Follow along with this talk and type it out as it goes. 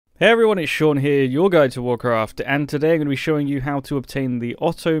Hey everyone, it's Sean here, your guide to Warcraft, and today I'm going to be showing you how to obtain the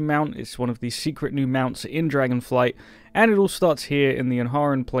Otto mount. It's one of the secret new mounts in Dragonflight, and it all starts here in the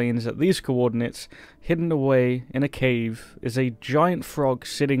Anharan Plains at these coordinates. Hidden away in a cave is a giant frog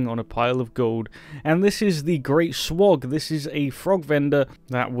sitting on a pile of gold, and this is the Great Swog. This is a frog vendor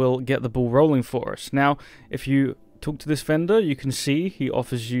that will get the ball rolling for us. Now, if you talk to this vendor, you can see he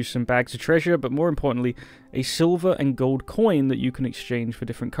offers you some bags of treasure, but more importantly, a silver and gold coin that you can exchange for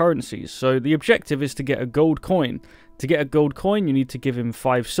different currencies. So the objective is to get a gold coin. To get a gold coin, you need to give him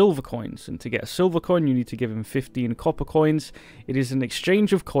 5 silver coins, and to get a silver coin, you need to give him 15 copper coins. It is an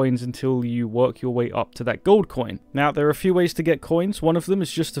exchange of coins until you work your way up to that gold coin. Now, there are a few ways to get coins. One of them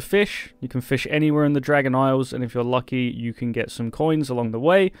is just to fish. You can fish anywhere in the Dragon Isles, and if you're lucky, you can get some coins along the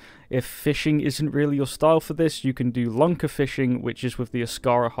way. If fishing isn't really your style for this, you can do lunker fishing, which is with the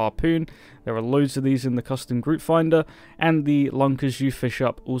Ascara harpoon. There are loads of these in the custom group finder, and the lunkers you fish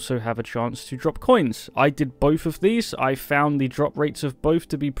up also have a chance to drop coins. I did both of these. I found the drop rates of both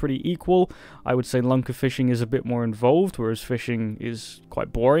to be pretty equal. I would say lunker fishing is a bit more involved, whereas fishing is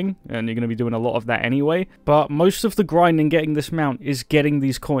quite boring, and you're going to be doing a lot of that anyway. But most of the grind in getting this mount is getting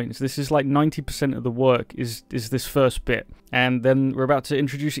these coins. This is like 90% of the work is this first bit. And then we're about to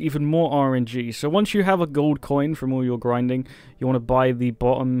introduce even more RNG. So once you have a gold coin from all your grinding, you want to buy the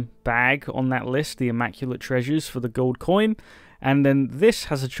bottom bag on that list, the Immaculate Treasures, for the gold coin. And then this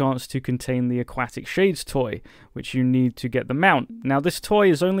has a chance to contain the Aquatic Shades toy, which you need to get the mount. Now this toy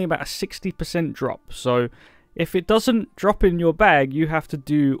is only about a 60% drop, so if it doesn't drop in your bag, you have to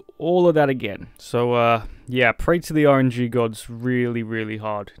do all of that again. So, yeah, pray to the RNG gods really, really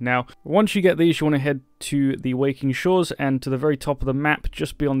hard. Now, once you get these, you want to head to the Waking Shores, and to the very top of the map,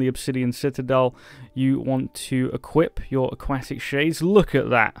 just beyond the Obsidian Citadel, you want to equip your Aquatic Shades. Look at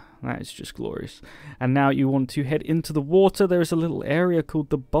that. That is just glorious. And now you want to head into the water. There is a little area called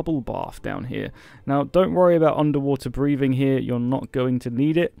the Bubble Bath down here. Now, don't worry about underwater breathing here. You're not going to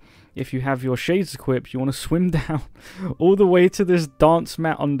need it. If you have your shades equipped, you want to swim down all the way to this dance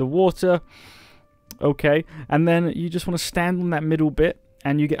mat underwater. Okay, and then you just want to stand on that middle bit,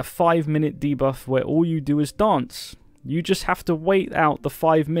 and you get a 5-minute debuff where all you do is dance. You just have to wait out the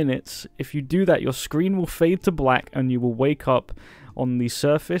 5 minutes. If you do that, your screen will fade to black, and you will wake up on the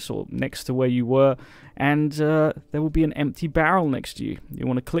surface or next to where you were, and there will be an empty barrel next to you. You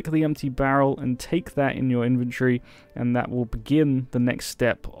want to click the empty barrel and take that in your inventory, and that will begin the next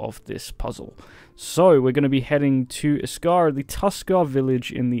step of this puzzle. So we're going to be heading to Ascara, the Tuskar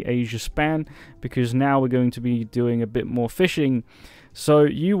village in the Asia span, because now we're going to be doing a bit more fishing. So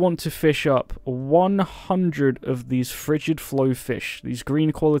you want to fish up 100 of these frigid flow fish, these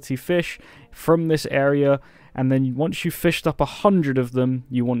green quality fish from this area, and then once you've fished up 100 of them,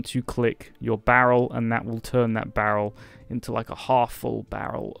 you want to click your barrel, and that will turn that barrel into like a half-full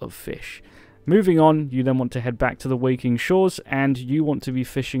barrel of fish. Moving on, you then want to head back to the Waking Shores, and you want to be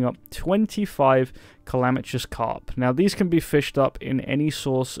fishing up 25 Calamitous Carp. Now, these can be fished up in any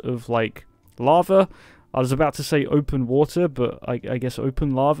source of, like, lava. I was about to say open water, but I guess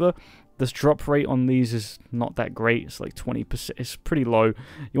open lava. This drop rate on these is not that great. It's like 20%. It's pretty low.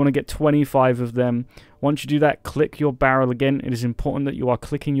 You want to get 25 of them. Once you do that, click your barrel again. It is important that you are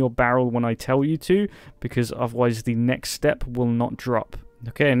clicking your barrel when I tell you to, because otherwise the next step will not drop.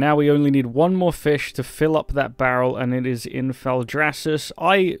 Okay, now we only need one more fish to fill up that barrel, and it is in Faldrassus.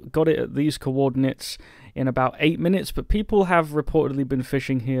 I got it at these coordinates in about 8 minutes, but people have reportedly been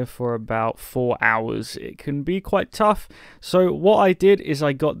fishing here for about 4 hours. It can be quite tough. So what I did is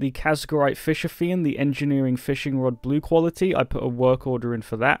I got the Kazgarite Fisherfiend, the engineering fishing rod blue quality. I put a work order in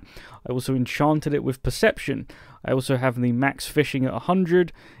for that. I also enchanted it with perception. I also have the max fishing at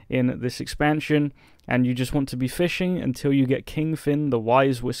 100 in this expansion, and you just want to be fishing until you get Kingfin, the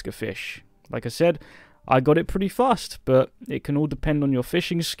wise whisker fish. Like I said, I got it pretty fast, but it can all depend on your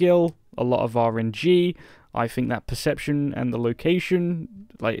fishing skill, a lot of RNG. I think that perception and the location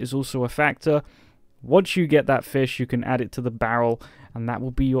is also a factor. Once you get that fish, you can add it to the barrel, and that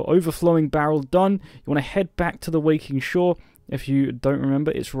will be your overflowing barrel done. You want to head back to the Waking Shore. If you don't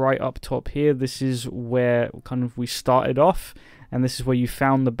remember, it's right up top here. This is where kind of we started off, and this is where you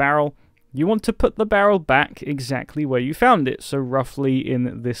found the barrel. You want to put the barrel back exactly where you found it, so roughly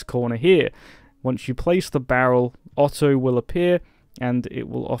in this corner here. Once you place the barrel, Otto will appear, and it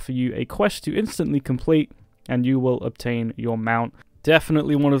will offer you a quest to instantly complete, and you will obtain your mount.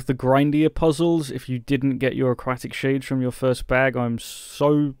 Definitely one of the grindier puzzles. If you didn't get your Aquatic Shades from your first bag, I'm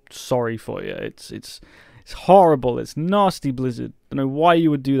so sorry for you. It's horrible. It's nasty, Blizzard. I don't know why you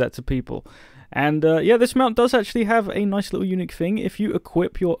would do that to people. And yeah, this mount does actually have a nice little unique thing. If you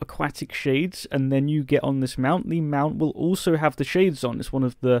equip your aquatic shades and then you get on this mount, the mount will also have the shades on. It's one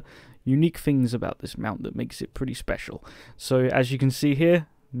of the unique things about this mount that makes it pretty special. So as you can see here,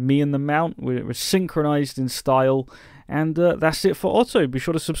 me and the mount, we're synchronized in style. And that's it for Otto. Be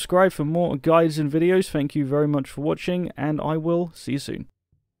sure to subscribe for more guides and videos. Thank you very much for watching, and I will see you soon.